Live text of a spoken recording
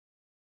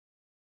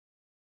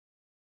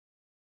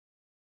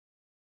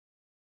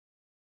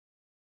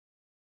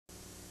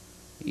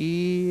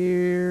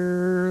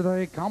Here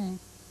they come.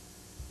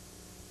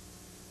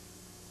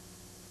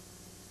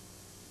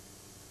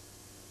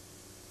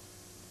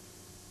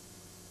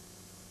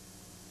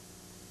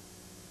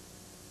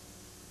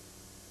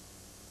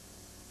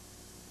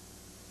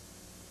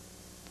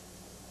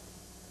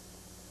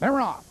 They're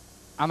off.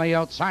 On the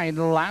outside,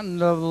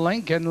 Land of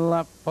Lincoln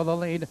left for the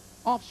lead.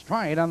 Off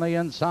stride on the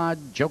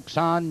inside, Joke's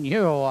on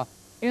You.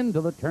 Into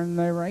the turn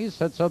they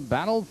race. It's a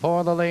battle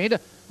for the lead.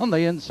 On the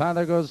inside,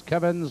 there goes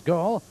Kevin's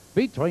Goal.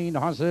 Between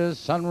horses,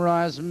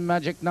 Sunrise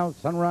Magic. Now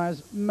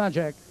Sunrise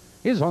Magic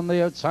is on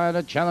the outside,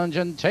 a challenge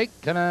and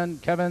taken,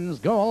 and Kevin's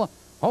Goal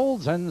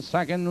holds in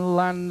second.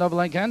 Land of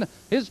Lincoln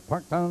is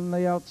parked on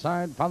the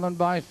outside, followed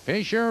by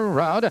Fisher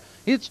Road.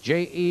 It's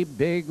J.E.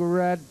 Big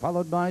Red,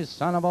 followed by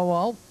Son of a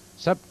Wolf.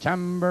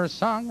 September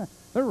Song.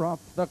 They're off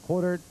the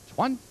quarter,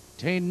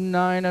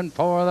 29 and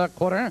 4 the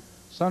quarter.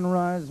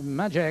 Sunrise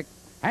Magic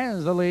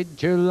has the lead,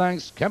 2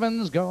 lengths.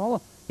 Kevin's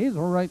Goal, he's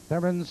right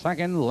there in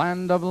second.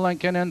 Land of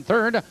Lincoln in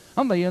third.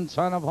 On the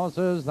inside of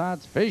horses,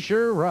 that's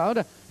Fisher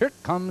Road. Here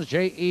comes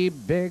J.E.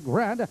 Big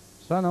Red,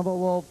 Son of a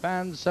Wolf,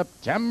 and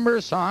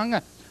September Song.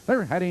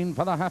 They're heading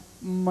for the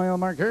half-mile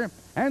marker,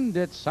 and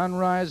it's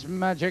Sunrise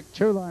Magic,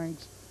 2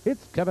 lengths.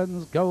 It's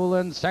Kevin's Goal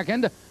in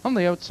second. On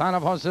the outside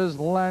of horses,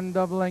 Land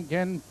of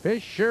Lincoln,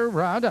 Fisher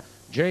Road,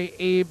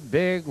 J.E.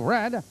 Big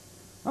Red.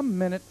 A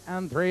minute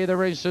and 3, the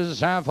race is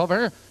half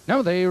over.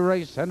 Now they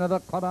race into the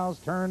clubhouse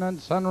turn,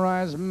 and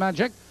Sunrise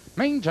Magic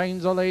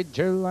maintains the lead,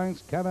 2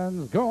 lengths.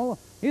 Kevin's Goal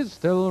is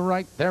still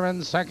right there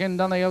in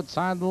second. On the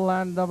outside,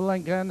 Land of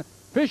Lincoln,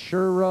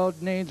 Fisher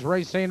Road needs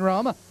racing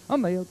room.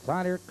 On the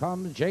outside, here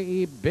comes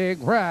J.E.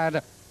 Big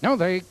Red. Now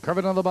they curve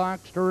into the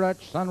box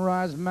stretch.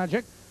 Sunrise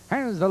Magic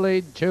has the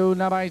lead, 2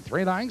 now by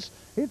 3 lengths.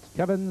 It's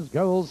Kevin's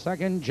Goal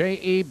second,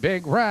 J.E.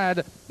 Big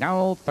Red.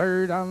 Now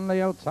third on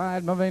the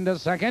outside, moving to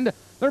second.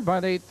 They're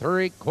by the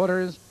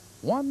 3/4,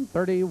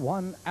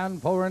 131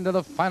 and 4 into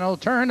the final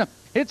turn.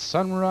 It's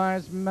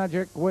Sunrise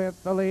Magic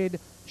with the lead.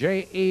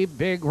 J.E.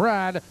 Big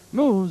Red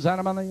moves at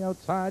him on the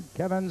outside.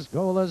 Kevin's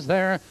Goal is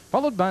there,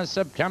 followed by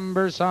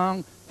September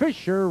Song.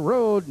 Fisher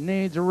Road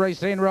needs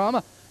racing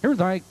room. Here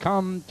they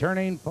come,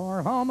 turning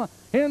for home.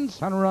 In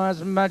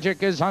Sunrise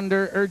Magic is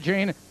under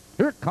urging.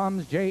 Here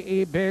comes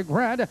J.E. Big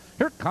Red.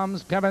 Here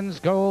comes Kevin's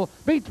Goal.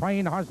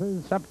 Between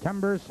horses,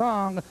 September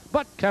Song.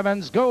 But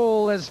Kevin's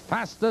Goal is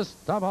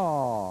fastest of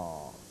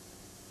all.